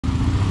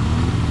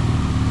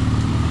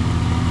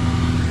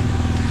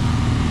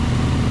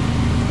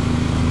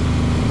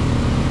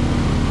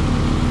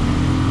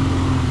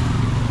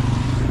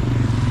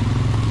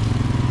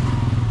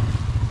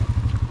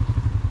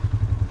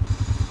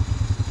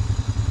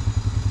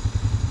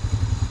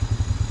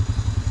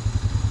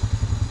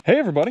Hey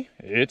everybody,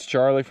 it's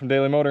Charlie from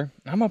Daily Motor.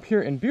 I'm up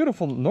here in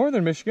beautiful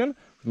northern Michigan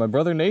with my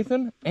brother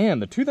Nathan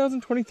and the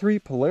 2023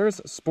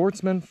 Polaris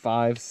Sportsman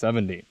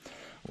 570.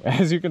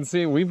 As you can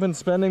see, we've been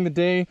spending the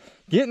day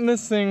getting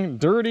this thing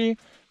dirty,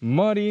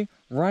 muddy,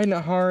 riding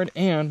it hard,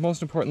 and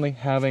most importantly,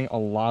 having a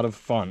lot of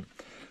fun.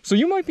 So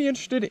you might be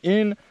interested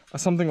in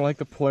something like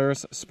the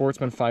Polaris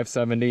Sportsman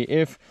 570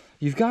 if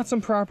you've got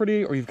some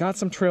property or you've got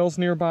some trails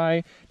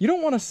nearby. You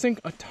don't want to sink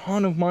a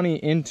ton of money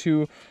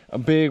into a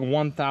big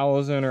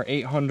 1,000 or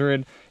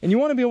 800, and you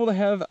want to be able to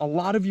have a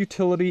lot of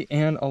utility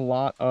and a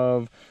lot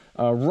of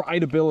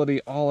rideability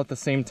all at the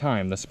same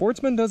time. The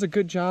Sportsman does a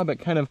good job at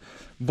kind of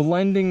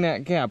blending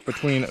that gap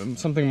between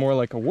something more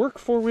like a work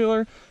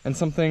four-wheeler and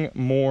something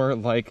more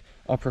like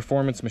a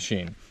performance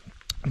machine.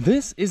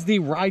 This is the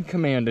Ride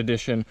Command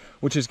edition,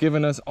 which has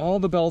given us all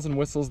the bells and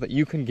whistles that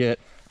you can get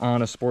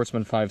on a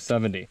Sportsman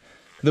 570.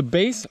 The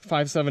base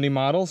 570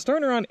 model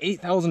starting around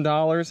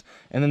 $8,000,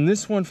 and then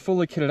this one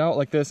fully kitted out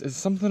like this is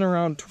something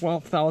around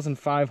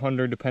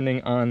 $12,500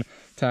 depending on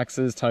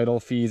taxes,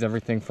 title, fees,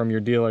 everything from your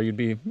dealer. You'd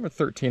be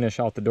 13-ish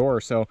out the door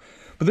or so.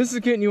 But this is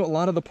getting you a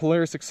lot of the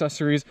Polaris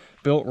accessories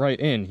built right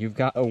in. You've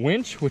got a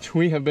winch, which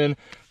we have been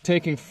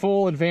taking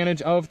full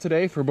advantage of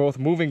today for both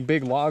moving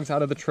big logs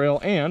out of the trail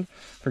and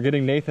for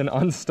getting Nathan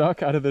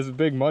unstuck out of this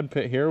big mud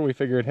pit here. We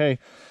figured, hey,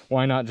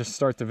 why not just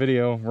start the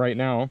video right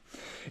now?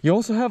 You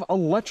also have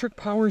electric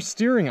power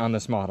steering on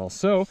this model,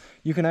 so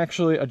you can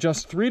actually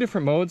adjust 3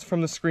 different modes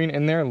from the screen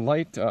in there: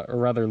 light, or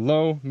rather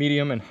low,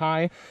 medium, and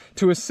high,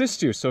 to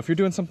assist you. So if you're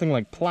doing something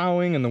like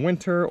plowing in the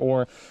winter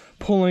or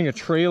pulling a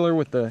trailer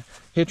with the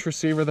hitch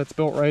receiver that's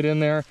built right in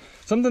there,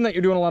 something that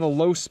you're doing a lot of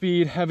low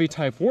speed, heavy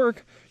type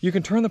work, you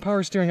can turn the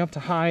power steering up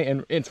to high,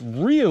 and it's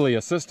really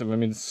assistive. I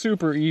mean, it's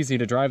super easy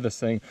to drive this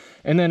thing.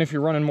 And then if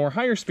you're running more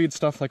higher speed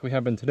stuff like we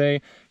have been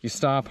today, you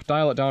stop,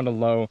 dial it down to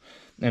low,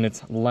 and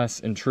it's less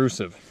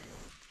intrusive.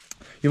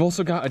 You've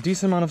also got a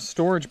decent amount of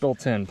storage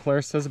built in.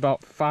 Polaris says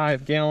about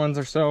 5 gallons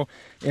or so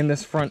in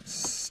this front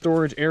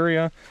storage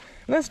area.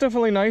 And that's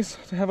definitely nice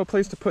to have a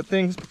place to put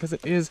things because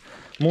it is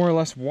more or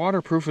less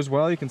waterproof as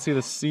well. You can see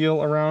the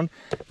seal around.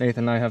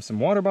 Nathan and I have some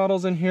water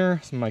bottles in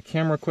here, some of my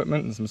camera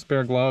equipment, and some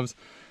spare gloves.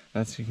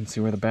 That's, you can see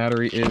where the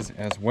battery is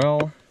as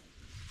well.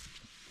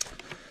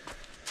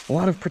 A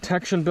lot of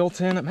protection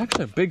built in. I'm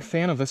actually a big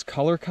fan of this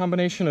color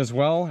combination as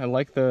well. I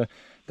like the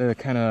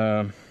kind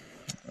of,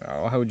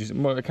 how would you say,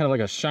 more kind of like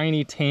a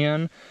shiny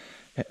tan.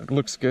 It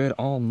looks good,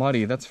 all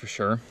muddy, that's for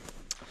sure.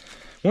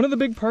 One of the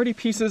big party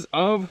pieces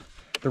of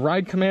the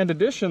Ride Command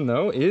edition,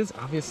 though, is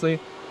obviously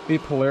the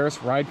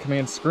Polaris Ride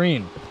Command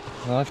screen.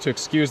 I'll have to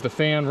excuse the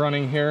fan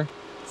running here.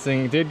 This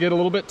thing did get a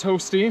little bit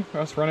toasty,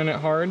 us running it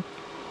hard.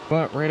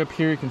 But right up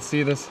here you can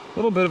see this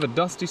little bit of a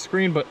dusty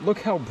screen, but look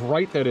how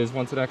bright that is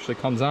once it actually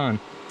comes on.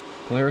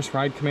 Polaris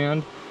Ride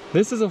Command.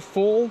 This is a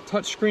full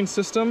touchscreen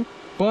system,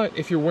 but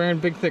if you're wearing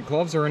big thick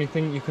gloves or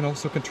anything, you can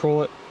also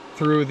control it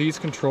through these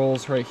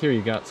controls right here.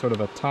 You got sort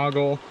of a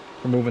toggle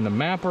for moving the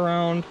map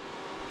around.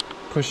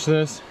 Push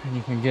this and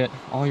you can get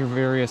all your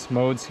various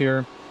modes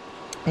here.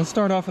 Let's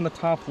start off in the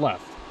top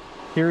left.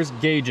 Here's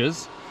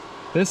gauges.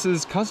 This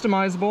is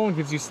customizable and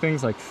gives you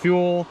things like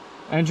fuel,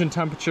 engine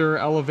temperature,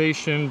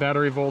 elevation,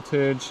 battery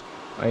voltage,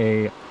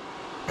 a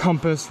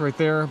compass right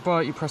there,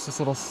 but you press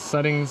this little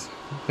settings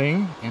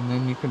thing and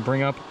then you can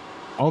bring up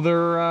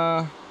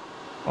other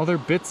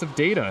bits of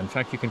data. In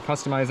fact, you can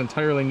customize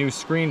entirely new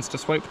screens to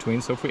swipe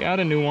between. So if we add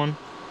a new one,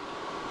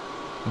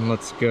 and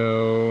let's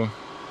go,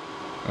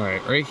 all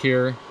right, right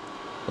here,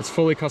 let's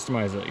fully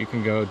customize it. You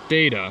can go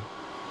data.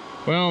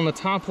 Well, in the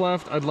top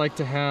left, I'd like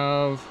to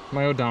have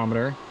my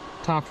odometer.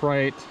 Top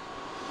right,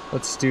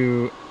 let's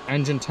do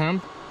engine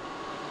temp.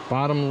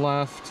 Bottom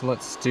left,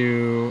 let's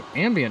do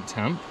ambient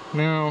temp.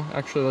 Now,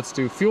 actually, let's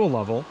do fuel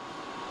level.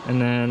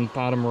 And then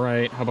bottom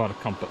right, how about a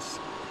compass?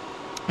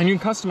 And you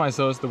can customize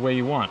those the way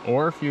you want.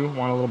 Or if you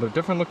want a little bit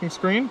different looking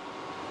screen,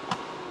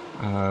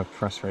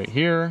 press right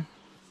here.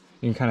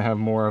 You can kind of have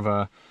more of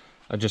a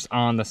just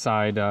on the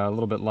side, a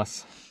little bit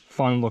less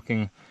fun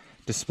looking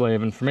display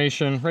of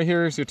information. Right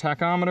here is your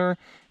tachometer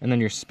and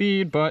then your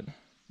speed, but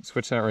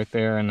switch that right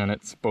there and then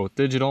it's both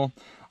digital.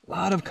 A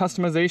lot of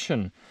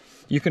customization.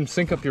 You can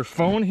sync up your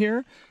phone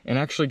here and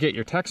actually get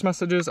your text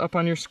messages up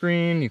on your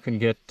screen. You can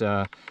get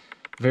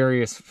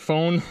various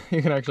phone,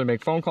 you can actually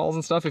make phone calls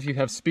and stuff. If you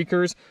have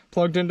speakers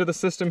plugged into the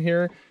system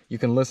here, you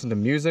can listen to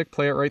music,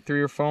 play it right through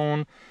your phone.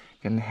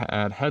 You can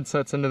add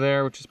headsets into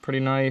there, which is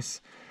pretty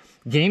nice.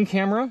 Game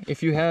camera,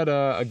 if you had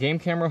a game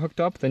camera hooked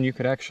up, then you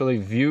could actually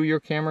view your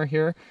camera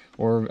here,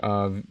 or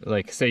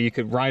like say you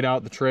could ride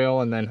out the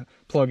trail and then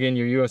plug in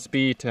your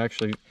USB to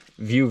actually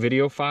view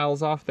video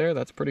files off there.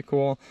 That's pretty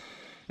cool.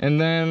 And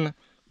then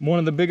one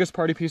of the biggest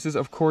party pieces,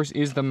 of course,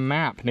 is the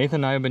map. Nathan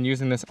and I have been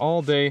using this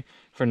all day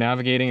for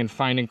navigating and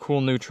finding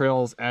cool new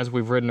trails as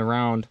we've ridden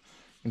around.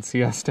 You can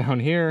see us down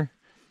here,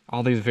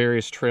 all these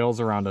various trails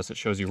around us. It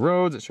shows you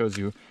roads, it shows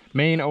you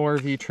main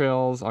ORV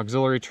trails,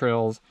 auxiliary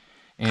trails,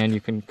 and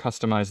you can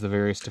customize the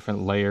various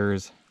different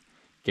layers,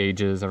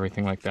 gauges,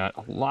 everything like that.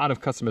 A lot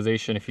of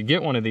customization. If you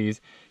get one of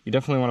these, you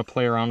definitely want to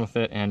play around with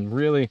it and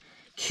really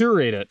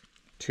curate it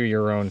to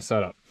your own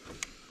setup.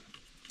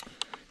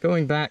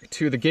 Going back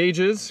to the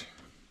gauges,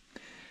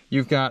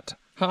 you've got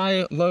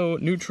high, low,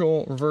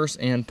 neutral, reverse,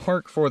 and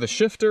park for the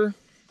shifter.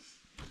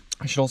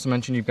 I should also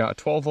mention you've got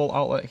a 12-volt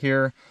outlet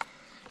here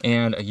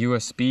and a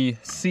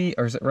USB-C,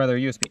 or rather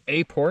a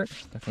USB-A port.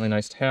 Definitely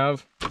nice to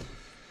have.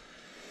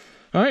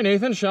 All right,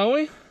 Nathan, shall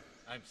we?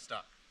 I'm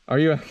stuck. Are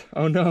you?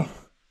 Oh no.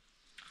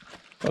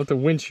 I'll have to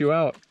winch you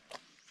out.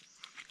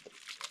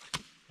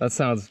 That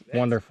sounds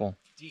wonderful.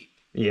 Deep.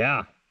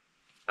 Yeah.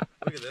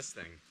 Look at this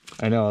thing.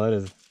 I know, that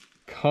is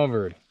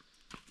covered.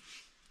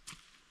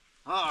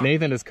 Oh.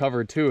 Nathan is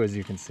covered too, as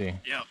you can see.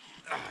 Yep.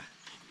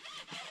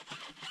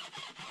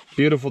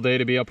 Beautiful day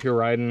to be up here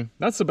riding.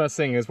 That's the best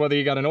thing, is whether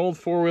you got an old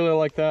four-wheeler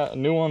like that, a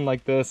new one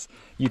like this,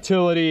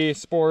 utility,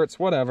 sports,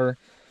 whatever,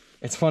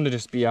 it's fun to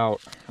just be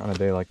out on a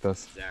day like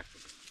this.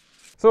 Exactly.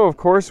 So of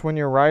course, when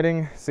you're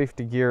riding,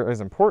 safety gear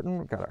is important.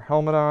 We've got our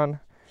helmet on,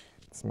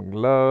 some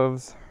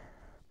gloves.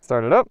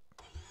 Start it up.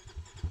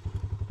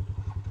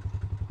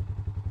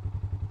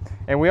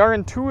 And we are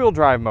in two-wheel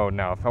drive mode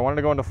now. If I wanted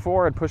to go into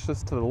 4, I'd push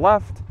this to the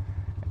left.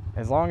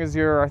 As long as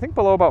you're, I think,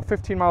 below about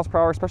 15 miles per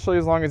hour, especially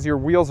as long as your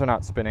wheels are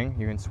not spinning,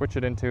 you can switch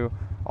it into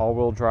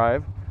all-wheel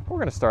drive. We're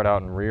going to start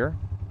out in rear.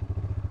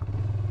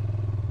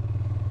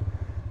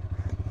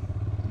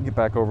 Get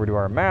back over to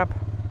our map.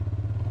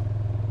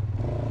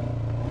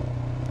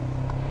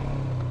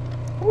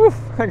 Woof,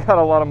 I got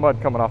a lot of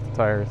mud coming off the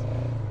tires.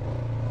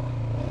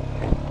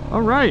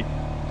 All right,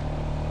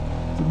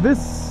 so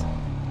this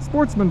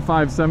Sportsman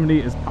 570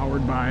 is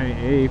powered by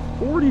a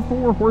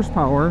 44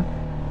 horsepower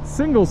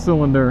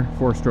single-cylinder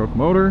 4-stroke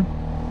motor,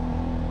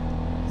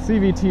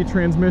 CVT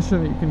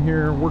transmission that you can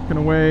hear working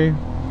away.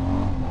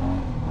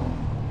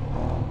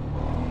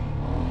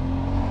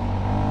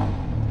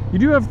 You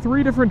do have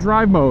 3 different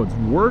drive modes: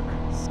 work,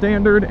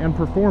 standard, and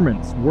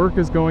performance. Work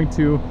is going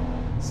to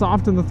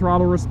soften the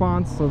throttle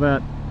response so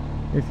that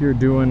if you're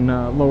doing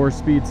lower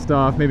speed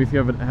stuff, maybe if you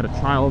haven't had a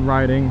child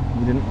riding,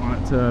 you didn't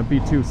want it to be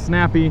too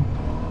snappy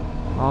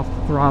off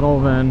the throttle,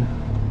 then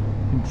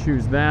you can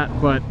choose that.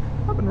 But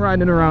I've been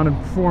riding around in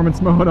performance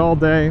mode all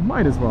day,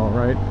 might as well,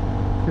 right?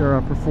 If you're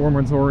a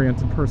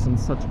performance-oriented person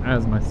such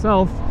as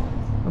myself,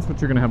 that's what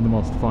you're gonna have the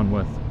most fun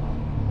with.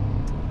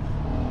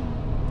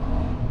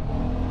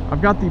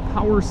 I've got the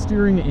power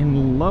steering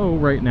in low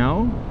right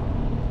now.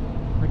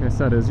 Like I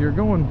said, as you're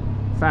going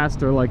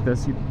faster like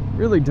this, you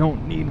really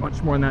don't need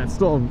much more than that. It's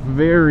still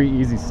very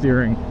easy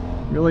steering.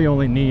 You really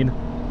only need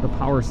the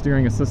power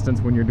steering assistance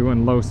when you're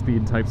doing low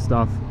speed type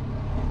stuff.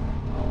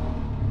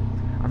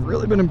 I've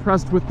really been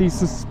impressed with the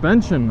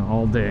suspension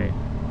all day.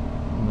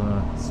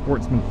 The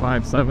Sportsman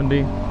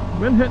 570.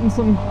 Been hitting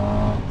some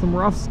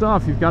rough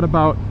stuff. You've got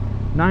about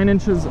 9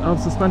 inches of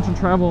suspension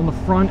travel in the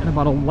front and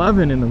about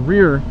 11 in the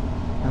rear.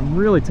 I'm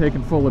really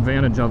taking full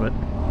advantage of it.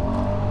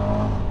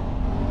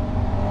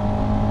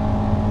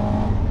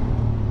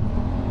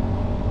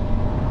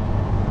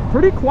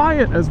 Pretty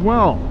quiet as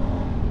well.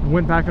 I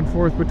went back and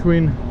forth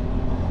between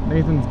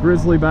Nathan's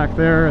Grizzly back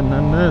there and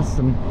then this,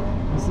 and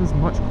this is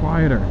much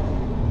quieter.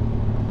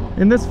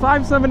 In this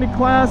 570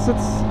 class,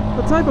 it's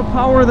the type of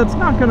power that's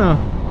not gonna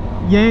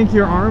yank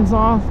your arms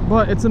off,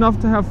 but it's enough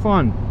to have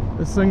fun.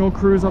 This thing will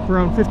cruise up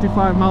around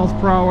 55 miles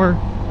per hour,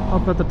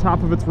 up at the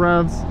top of its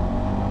revs.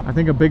 I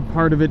think a big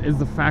part of it is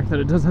the fact that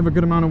it does have a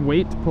good amount of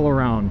weight to pull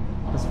around.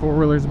 This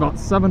four-wheeler is about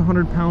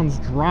 700 pounds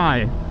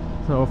dry,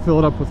 so fill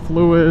it up with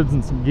fluids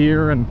and some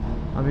gear and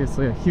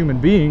obviously a human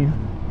being.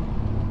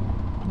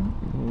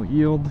 A little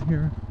yield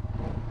here.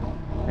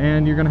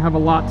 And you're gonna have a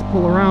lot to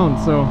pull around,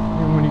 so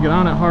even when you get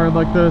on it hard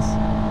like this,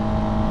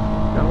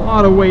 got a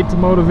lot of weight to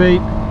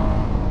motivate.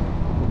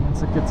 But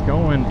once it gets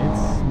going,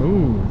 it's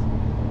smooth.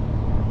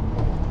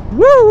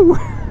 Woo!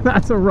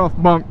 That's a rough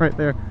bump right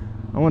there.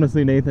 I want to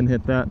see Nathan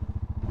hit that.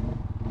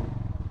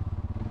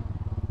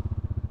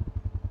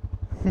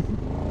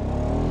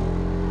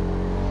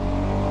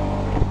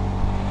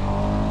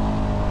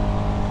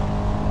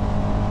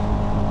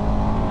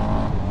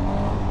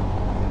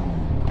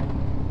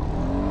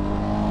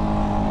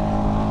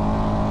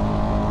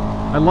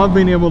 I love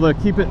being able to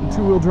keep it in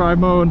two-wheel drive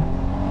mode.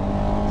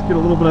 Just get a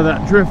little bit of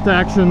that drift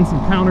action, some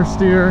counter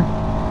steer.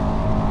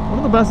 One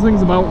of the best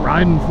things about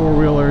riding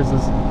four-wheelers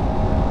is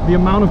the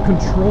amount of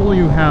control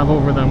you have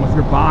over them with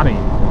your body.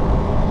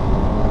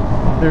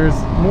 There's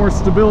more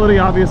stability,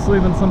 obviously,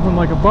 than something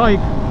like a bike,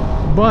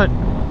 but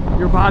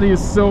your body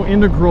is so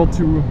integral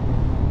to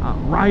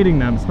riding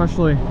them,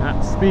 especially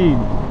at speed.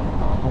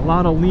 A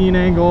lot of lean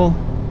angle,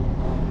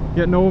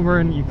 getting over,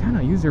 and you kind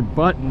of use your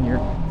butt and your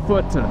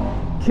foot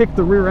to kick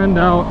the rear end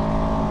out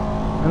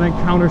and then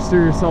counter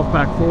steer yourself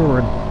back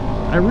forward.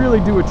 I really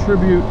do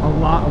attribute a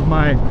lot of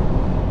my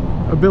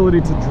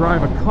ability to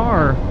drive a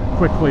car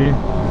quickly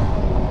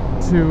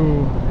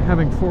to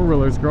having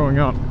four-wheelers growing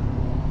up,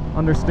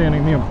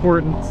 understanding the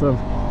importance of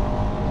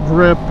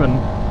grip and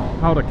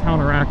how to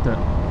counteract it,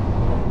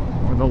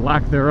 or the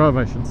lack thereof,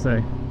 I should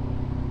say.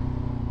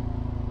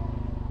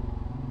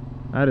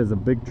 That is a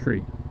big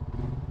tree.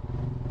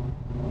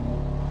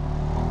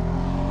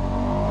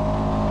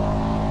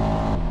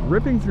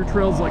 ripping through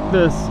trails like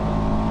this,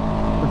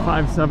 the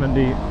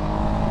 570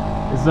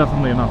 is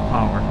definitely enough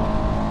power.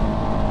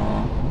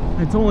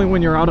 It's only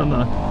when you're out on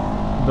the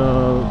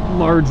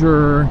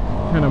larger,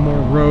 kind of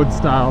more road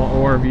style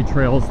ORV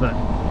trails that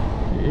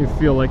you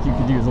feel like you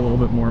could use a little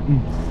bit more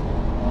oomph.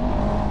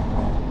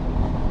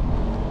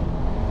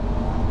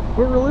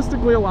 But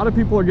realistically, a lot of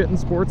people are getting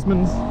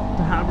Sportsmans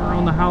to have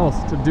around the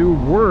house to do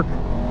work.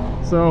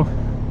 So,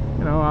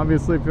 you know,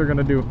 obviously if you're going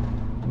to do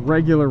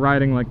regular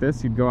riding like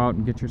this, you'd go out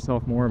and get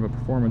yourself more of a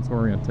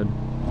performance-oriented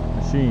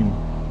machine.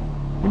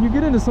 When you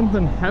get into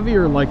something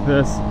heavier like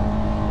this,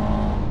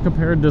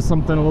 compared to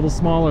something a little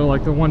smaller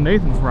like the one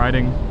Nathan's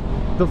riding,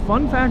 the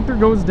fun factor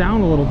goes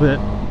down a little bit,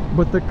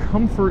 but the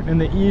comfort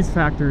and the ease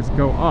factors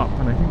go up.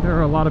 And I think there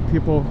are a lot of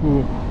people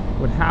who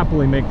would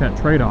happily make that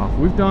trade-off.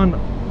 We've done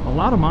a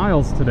lot of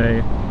miles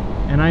today,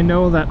 and I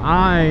know that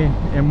I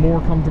am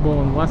more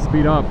comfortable and less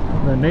beat up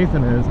than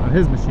Nathan is on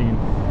his machine,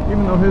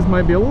 even though his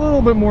might be a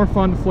little bit more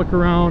fun to flick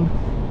around,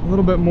 a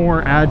little bit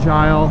more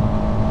agile,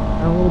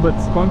 and a little bit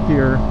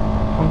spunkier.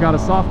 I've got a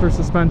softer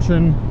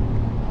suspension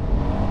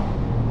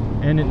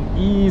and an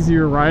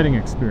easier riding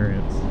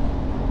experience.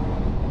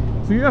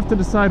 So you have to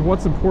decide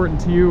what's important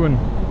to you and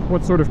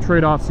what sort of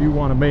trade-offs you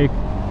want to make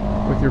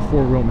with your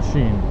four-wheel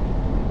machine.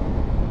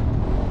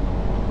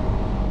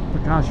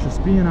 But gosh,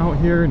 just being out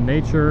here in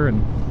nature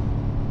and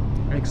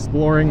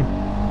exploring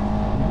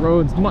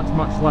roads much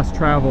less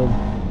traveled,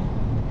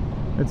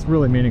 it's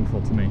really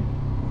meaningful to me.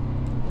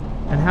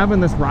 And having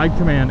this Ride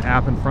Command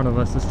app in front of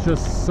us is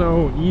just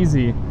so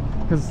easy,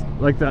 because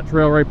like that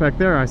trail right back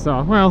there I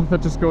saw, well,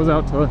 that just goes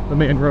out to the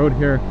main road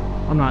here.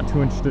 I'm not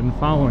too interested in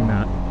following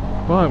that.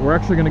 But we're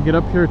actually going to get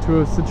up here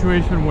to a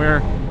situation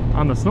where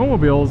on the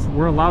snowmobiles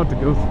we're allowed to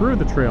go through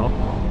the trail,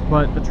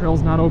 but the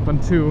trail's not open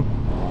to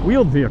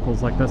wheeled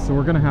vehicles like this, so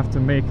we're going to have to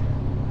make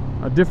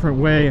a different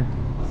way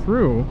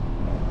through,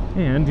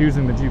 and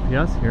using the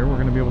GPS here we're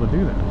going to be able to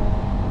do that.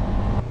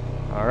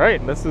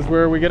 Alright, this is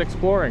where we get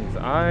exploring.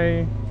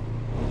 I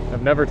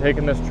have never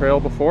taken this trail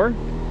before.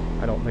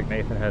 I don't think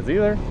Nathan has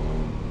either.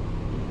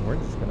 We're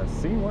just going to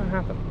see what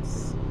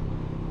happens.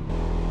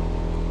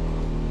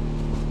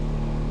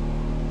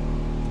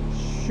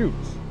 Shoot.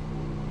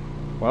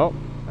 Well,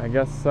 I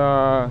guess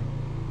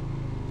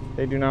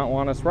they do not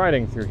want us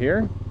riding through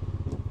here.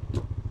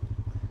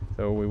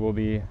 So we will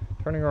be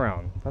turning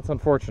around. That's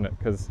unfortunate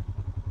because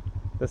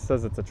this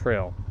says it's a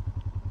trail.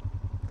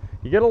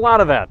 You get a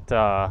lot of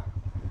that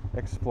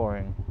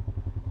exploring.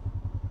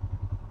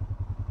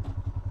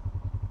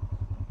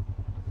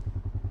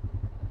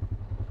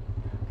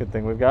 Good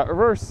thing we've got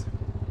reverse.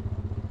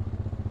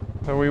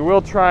 So we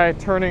will try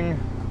turning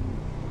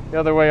the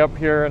other way up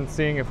here and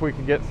seeing if we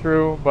can get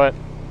through, but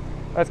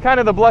that's kind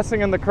of the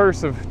blessing and the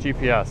curse of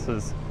GPS,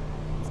 is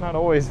it's not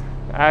always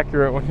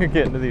accurate when you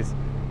get into these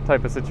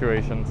type of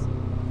situations.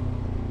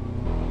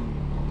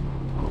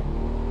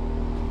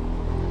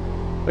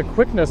 The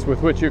quickness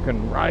with which you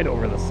can ride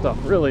over this stuff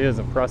really is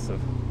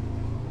impressive.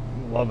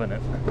 I'm loving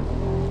it.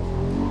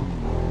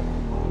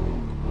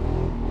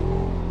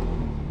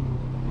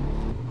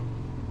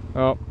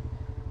 Oh,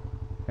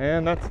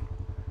 and that's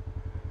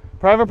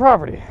private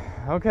property.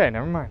 Okay,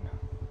 never mind.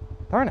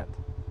 Darn it.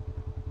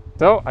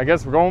 So, I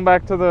guess we're going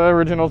back to the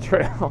original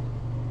trail.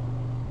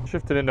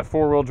 Shift it into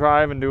four-wheel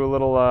drive and do a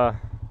little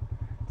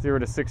 0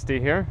 to 60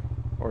 here,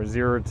 or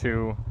 0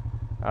 to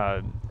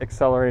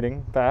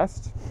accelerating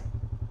fast.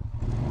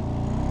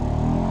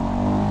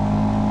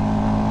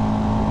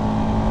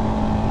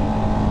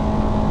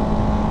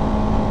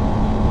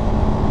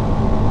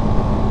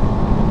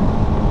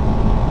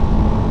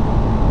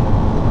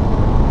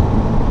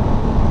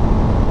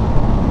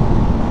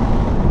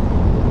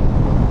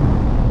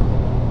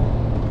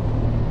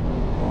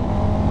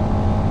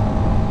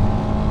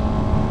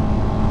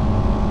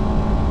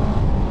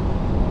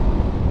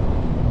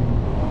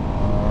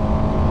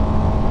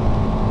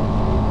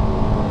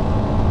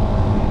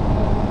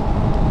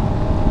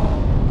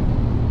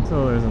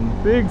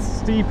 Big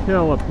steep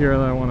hill up here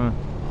that I want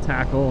to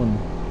tackle and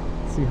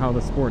see how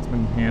the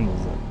Sportsman handles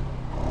it.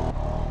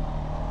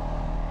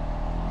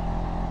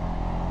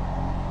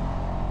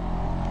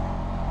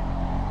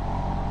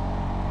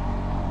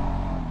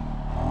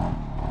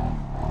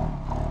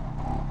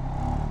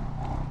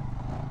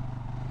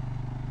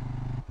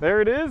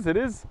 There it is. It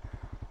is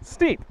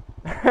steep,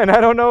 and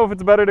I don't know if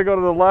it's better to go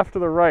to the left or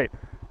the right.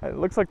 It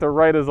looks like the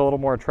right is a little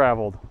more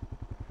traveled.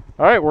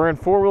 All right, we're in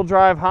four-wheel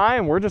drive high,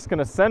 and we're just going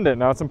to send it.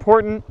 Now, it's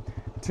important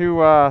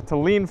to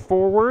lean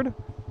forward,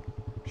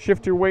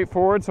 shift your weight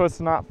forward so it's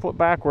not flip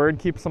backward,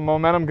 keep some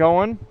momentum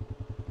going.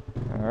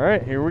 All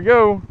right, here we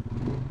go.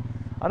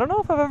 I don't know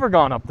if I've ever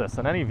gone up this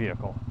in any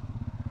vehicle.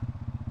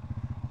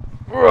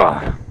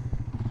 Ugh.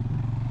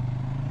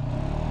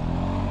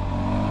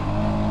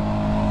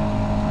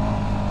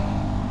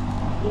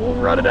 We'll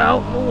run it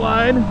out a little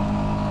wide.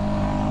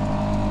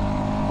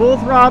 Full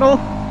throttle.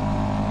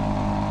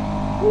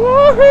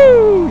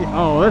 Woohoo!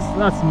 Oh, that's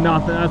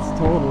nothing. That's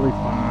totally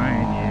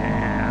fine.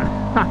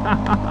 Yeah.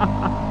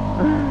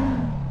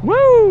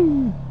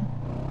 Woo!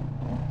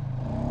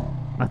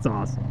 That's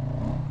awesome.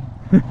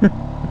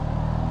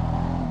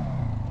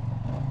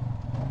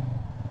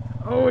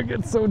 Oh, it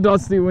gets so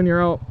dusty when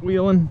you're out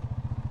wheeling.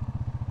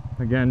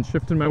 Again,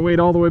 shifting my weight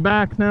all the way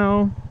back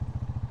now.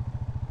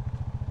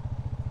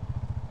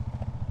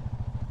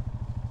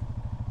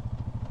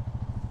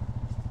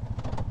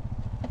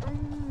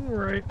 All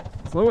right,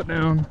 slow it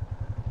down.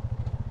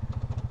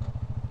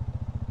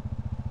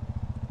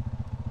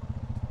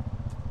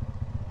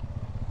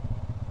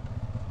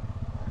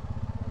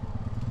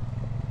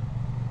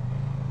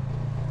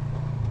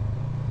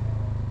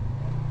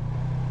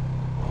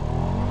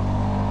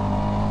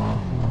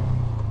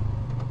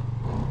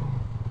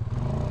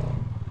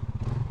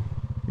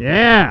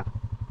 Yeah!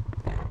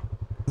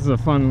 This is a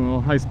fun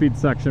little high-speed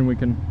section we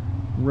can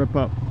rip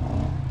up.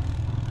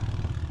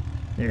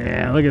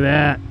 Yeah, look at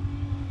that.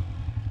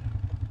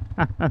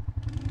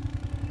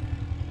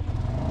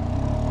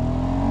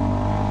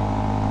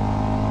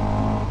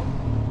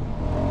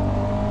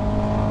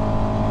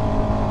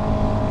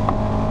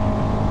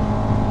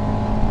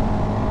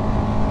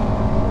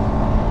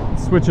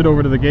 Switch it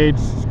over to the gauge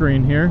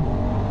screen here.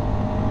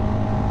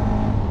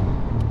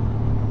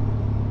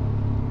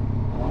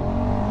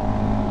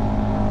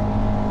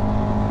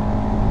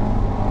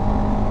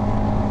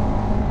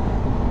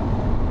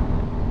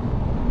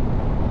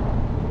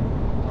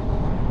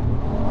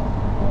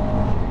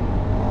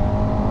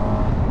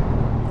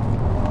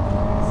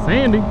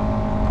 Sandy.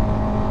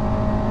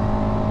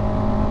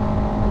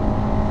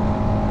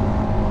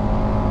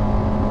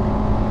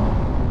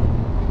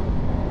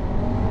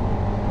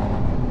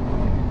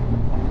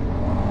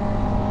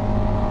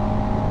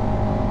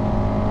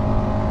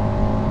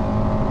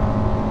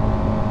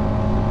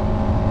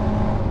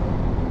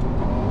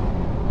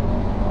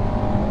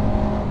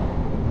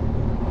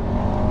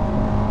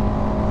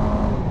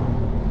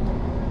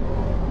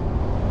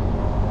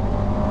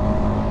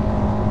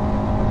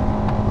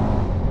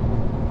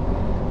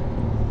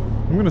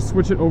 I'm going to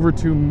switch it over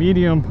to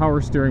medium power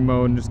steering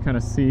mode and just kind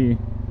of see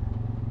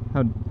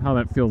how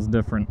that feels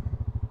different.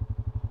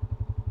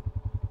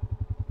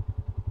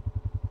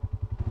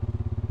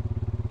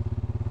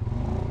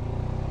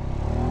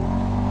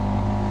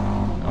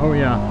 Oh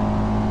yeah,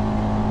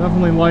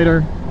 definitely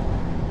lighter.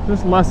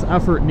 Just less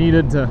effort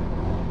needed to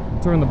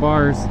turn the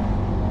bars.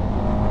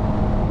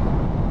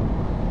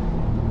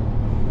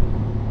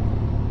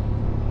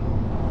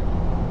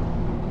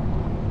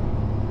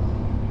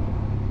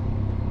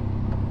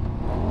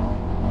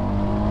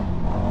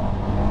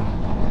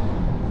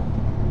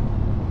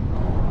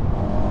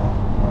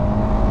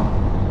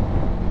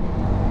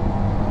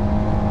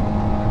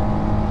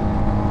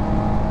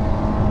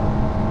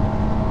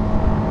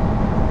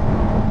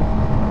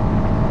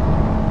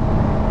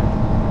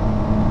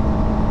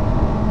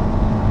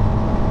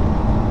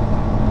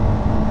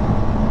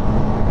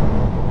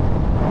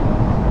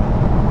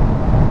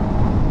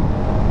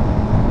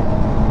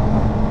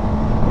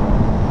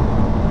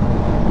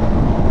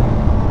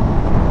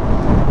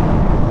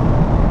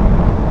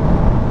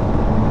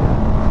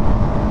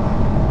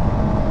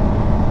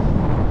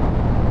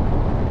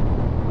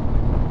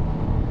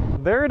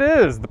 There it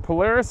is, the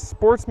Polaris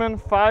Sportsman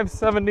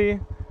 570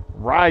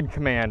 Ride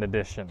Command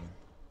Edition.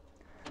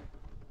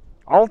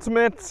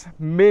 Ultimate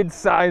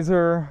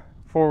mid-sizer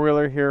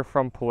four-wheeler here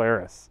from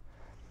Polaris.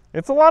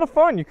 It's a lot of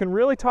fun. You can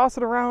really toss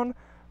it around,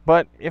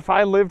 but if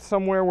I lived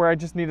somewhere where I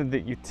just needed the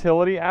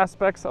utility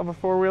aspects of a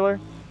four-wheeler,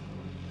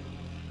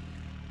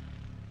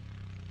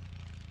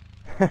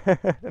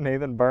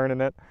 Nathan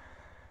burning it.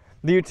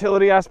 The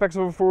utility aspects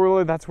of a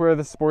four-wheeler, that's where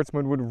the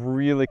Sportsman would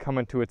really come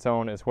into its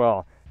own as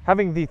well.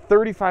 Having the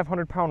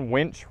 3,500 pound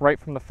winch right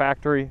from the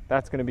factory,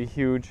 that's going to be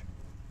huge.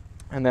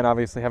 And then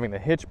obviously having the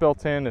hitch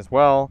built in as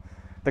well.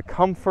 The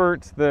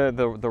comfort,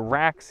 the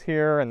racks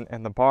here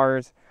and the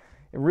bars,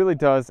 it really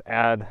does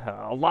add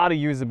a lot of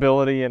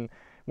usability. And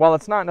while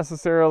it's not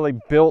necessarily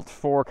built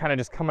for kind of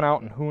just coming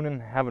out and hooning,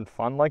 having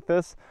fun like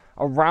this,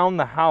 around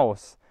the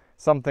house,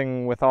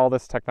 something with all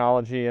this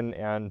technology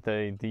and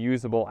the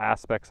usable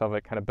aspects of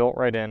it kind of built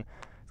right in,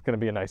 it's going to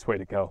be a nice way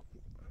to go.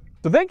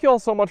 So thank you all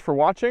so much for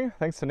watching.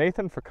 Thanks to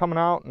Nathan for coming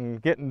out and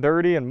getting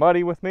dirty and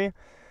muddy with me.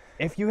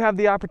 If you have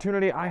the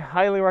opportunity, I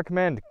highly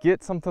recommend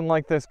get something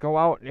like this. Go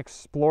out and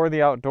explore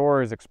the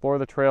outdoors, explore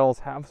the trails,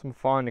 have some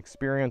fun,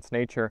 experience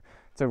nature.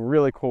 It's a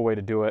really cool way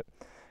to do it.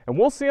 And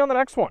we'll see you on the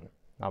next one.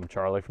 I'm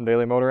Charlie from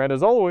Daily Motor, and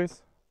as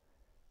always,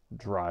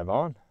 drive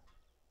on.